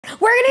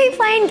We're gonna be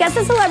playing Guess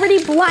the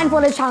Celebrity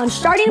Blindfolded Challenge,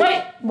 starting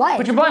with what?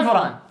 Put your blindfold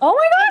on. Oh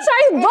my gosh,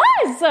 I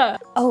was.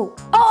 Oh,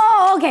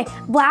 okay.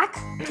 Black?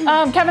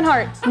 Kevin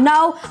Hart.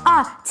 No.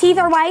 Teeth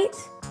are white?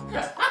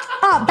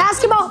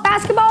 Basketball?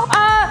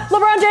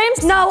 LeBron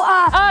James. No.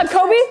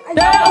 Kobe.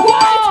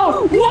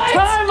 Whoa! What?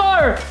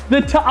 Timer!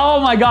 Oh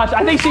my gosh,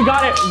 I think she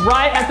got it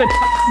right at the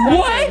time.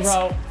 What?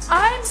 Bro.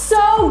 I'm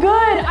so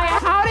good.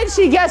 How did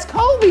she guess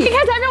Kobe?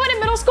 Because everyone in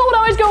middle school would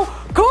always go,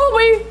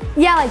 Kobe.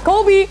 Yeah, like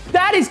Kobe.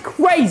 That is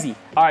crazy.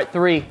 All right,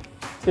 3,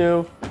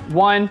 2,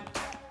 1.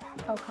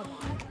 Oh, come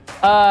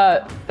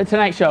on. The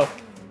Tonight Show.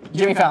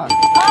 Jimmy Fallon.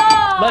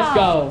 Oh. Let's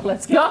go.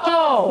 Let's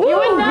go. You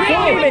would not. We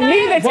didn't even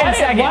need the 10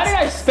 seconds. Why did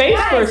I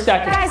space for a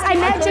second? Guys, I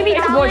met Jimmy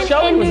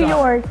Fallon in New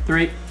York.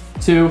 3,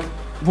 2,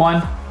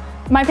 1.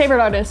 My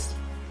favorite artist.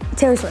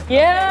 Taylor Swift.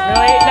 Yeah.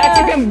 Really?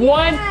 That took him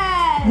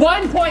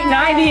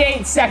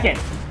 1.98 seconds.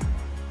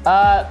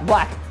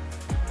 Black.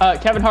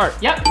 Kevin Hart.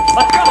 Yep.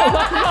 Let's go.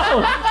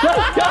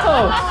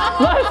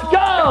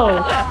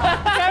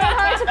 Kevin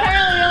Hart's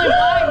apparently the only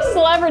black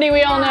celebrity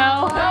we all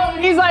know.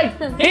 He's that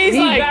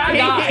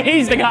guy.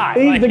 He's the guy.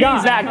 He's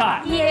that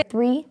guy. Yeah.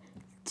 3,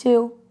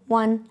 2,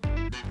 1.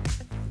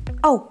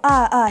 Oh,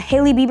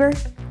 Hailey Bieber.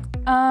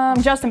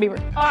 Justin Bieber.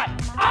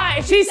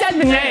 She said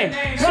the name.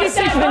 She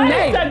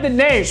said the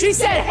name. She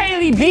said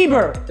Hailey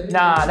Bieber.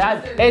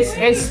 Nah, it's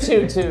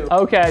 2-2.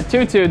 Okay,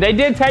 2-2. They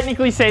did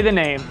technically say the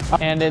name.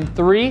 And in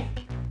 3,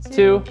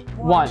 2,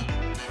 1.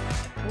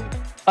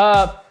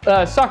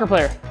 Soccer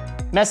player.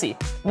 Messi.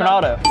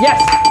 Ronaldo.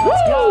 Yes.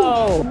 Let's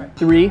go.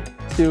 3,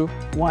 2,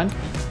 1.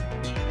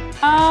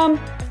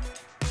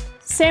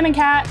 Sam and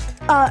Cat.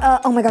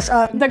 Oh my gosh.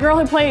 The girl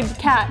who played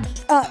Cat.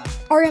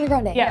 Ariana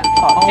Grande. Yeah.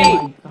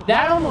 Hey,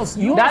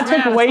 that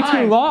took way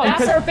too long.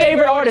 That's her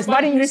favorite artist.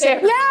 Why didn't you say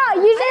it? Yeah,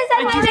 you just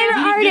said my favorite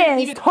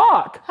artist.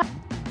 Talk.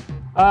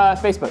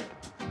 Facebook.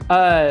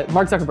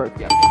 Mark Zuckerberg.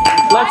 Yeah.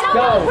 Let's go.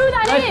 I don't know who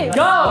that is. Let's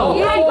go.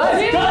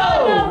 Let's go. I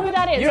don't know who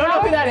that is. You don't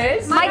know who that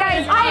is? My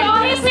guys.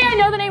 I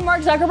know the name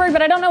Mark Zuckerberg,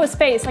 but I don't know his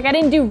face. Like I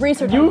didn't do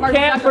research on Mark Zuckerberg. You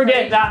can't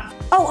forget that.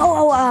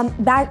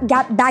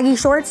 Baggy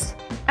shorts.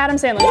 Adam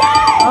Sandler.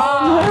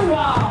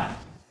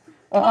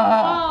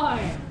 Oh,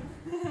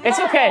 it's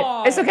okay.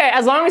 It's okay.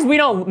 As long as we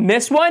don't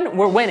miss one,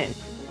 we're winning.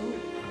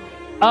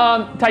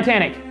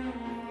 Titanic.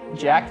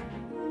 Jack.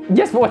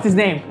 Yes, but what's his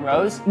name?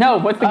 Rose. No,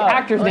 what's the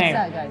actor's name?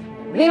 That guy's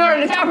name?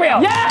 Leonardo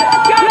DiCaprio. Yes!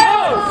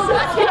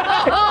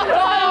 I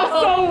was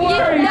so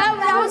worried.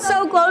 That was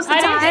so close to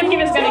I didn't think he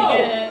was gonna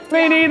get it.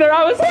 Me neither.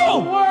 I was so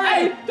worried.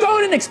 Hey, throw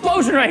an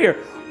explosion right here.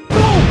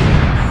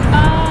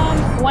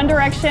 One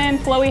Direction,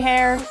 flowy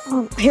hair.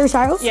 Harry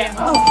Styles? Yeah.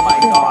 Oh my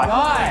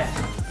God.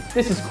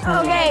 This is crazy.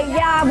 Okay,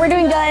 yeah, we're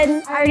doing good.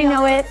 I already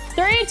know it.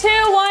 3,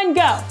 2, 1,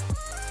 go.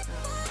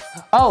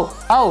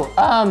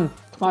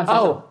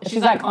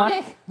 She's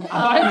iconic.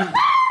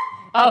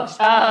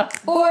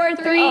 4,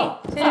 3,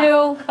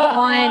 2,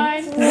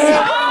 1.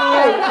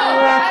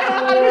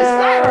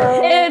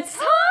 It's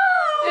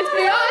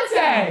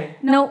Beyonce.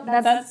 Nope,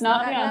 that's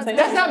not Beyonce.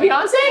 That's not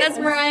Beyonce? That's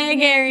Mariah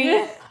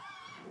Carey.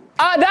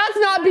 That's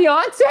not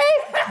Beyonce?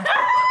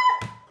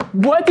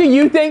 What do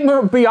you think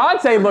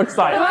Beyonce looks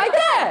like? Like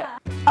that.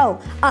 Oh,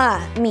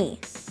 me.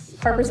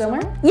 Harper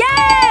Zilmer.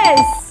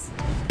 Yes!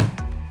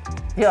 I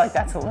feel like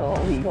that's a little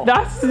illegal.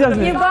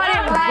 You got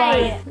it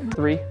right.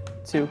 3,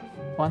 2,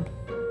 1.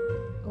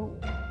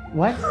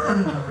 What?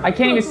 I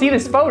can't even see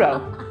this photo.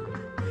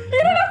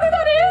 You don't know who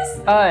that is?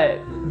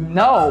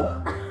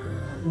 No.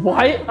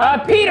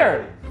 What?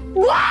 Peter.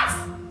 What?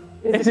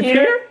 Is it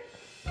Peter?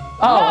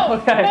 Oh,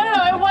 okay.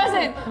 No, it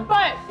wasn't.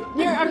 But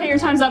your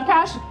time's up,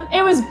 Cash.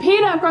 It was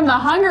Peeta from the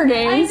Hunger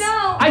Games. I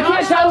know. I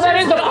can't tell that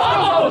in the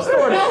photo.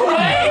 No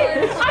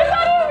way. I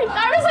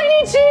was like,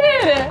 he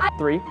cheated.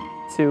 3,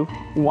 2,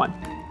 1.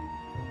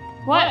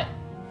 What?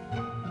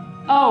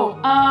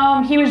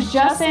 Oh, he was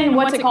just in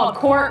what's it called?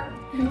 Court.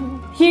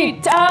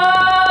 Pirates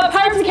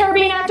of the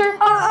Caribbean actor.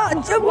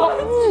 Come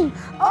on.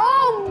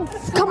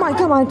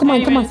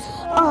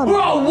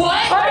 Bro,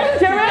 what?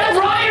 That's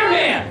Iron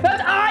Man.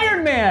 That's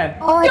Iron Man.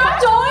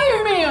 That's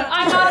Iron Man.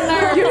 I'm not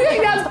American. You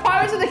think that's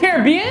Pirates of the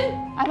Caribbean?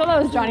 I thought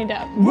that was Johnny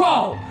Depp.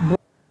 Bro.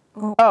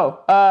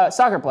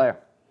 Soccer player.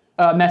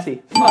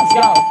 Messi.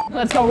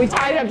 Let's go. We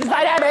tied up. Just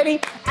tied up, baby.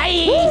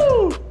 Hey.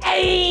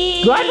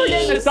 Hey. Glad we're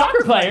getting a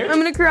soccer player. I'm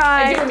gonna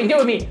cry. Hey, do it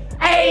with me.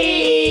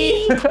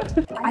 Hey.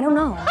 I don't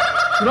know.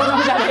 You don't know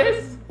who that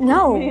is?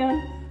 No.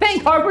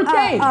 Thank Harper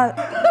Kane. I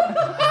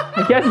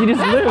guess you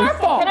just lose. Our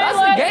fault. That's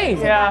the game.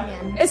 Yeah.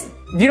 Do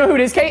you know who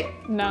it is, Kate?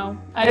 No.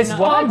 It's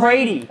Tom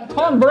Brady.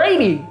 Tom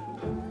Brady.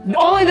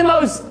 Only the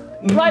most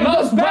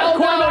well-known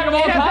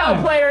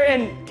NFL player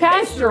in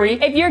history.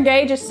 If you're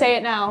gay, just say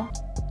it now.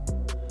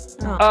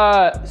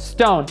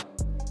 Stone.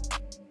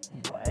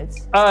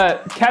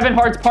 What? Kevin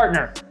Hart's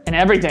partner and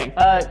everything.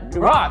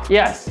 Rock.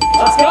 Yes.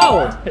 Let's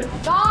go.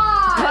 God.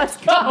 Let's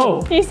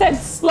go. He said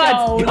Stone.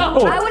 Let's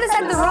go. I would have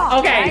said The Rock.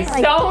 Okay,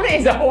 right? Stone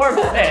is a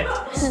horrible fit.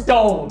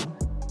 Stone.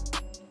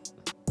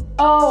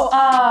 Oh,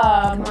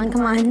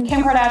 Come on.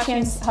 Kim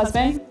Kardashian's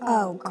husband.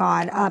 Oh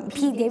God.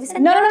 Pete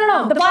Davidson?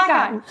 No. The black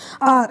guy.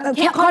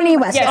 Kanye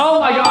West. Yes. Oh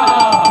my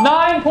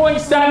God.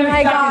 9.7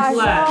 my gosh. seconds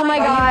left. Oh my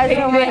gosh.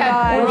 Oh my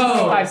gosh.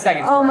 5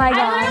 seconds. Oh my I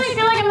gosh. literally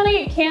feel like I'm gonna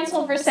get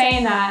canceled for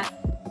saying that.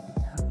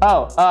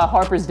 Oh,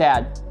 Harper's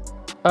dad.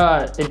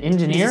 An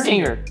engineer?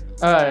 Singer.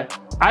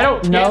 I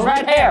don't know. Yes,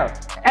 red hair.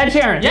 Ed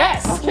Sheeran.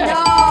 Yes. Okay. No.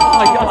 Oh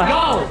my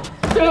God. Go.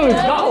 Dude,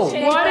 go.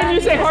 Why did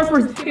you say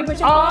Harper's?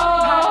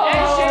 Oh,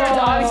 Ed Sheeran's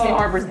obviously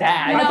Harper's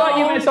dad. I thought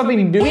you meant something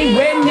to do. We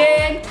win,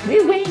 man.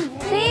 We win.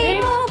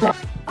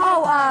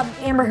 Oh,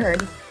 Amber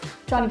Heard.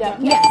 Johnny Depp.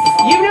 Yes.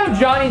 You know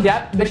Johnny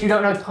Depp, but you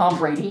don't know Tom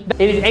Brady.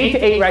 It is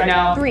 8-8 right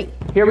now. 3.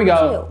 Here we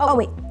go. 2. Oh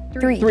wait.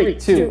 3. 3,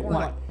 2,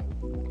 1.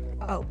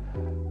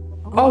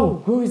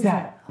 Oh, who is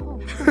that?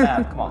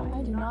 Come on.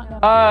 I do not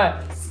know.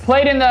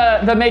 Played in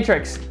the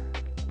Matrix.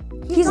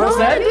 He's not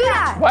gonna do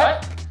that.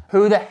 What?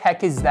 Who the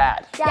heck is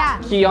that? Yeah.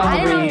 Keanu I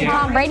didn't know Reeves. who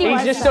Tom Brady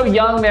was. He's just so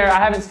young there. I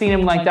haven't seen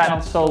him like that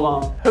in so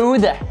long. Who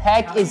the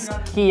heck is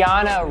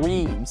Keanu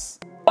Reeves?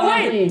 Oh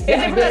wait, is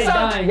it for the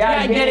song?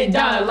 Yeah, get it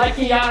done, like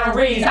Keanu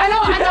Reeves. I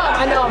know.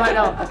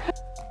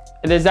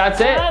 That's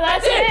it.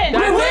 That's it. We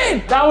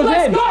win. That was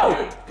it.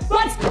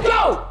 Let's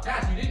go.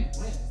 Cash, you didn't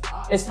win.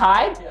 It's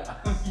tied.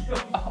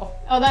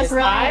 Oh, that's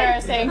really I-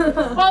 embarrassing.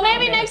 Well,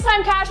 maybe next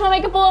time Cash will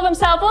make a fool of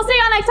himself. We'll see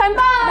y'all next time.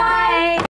 Bye. Bye.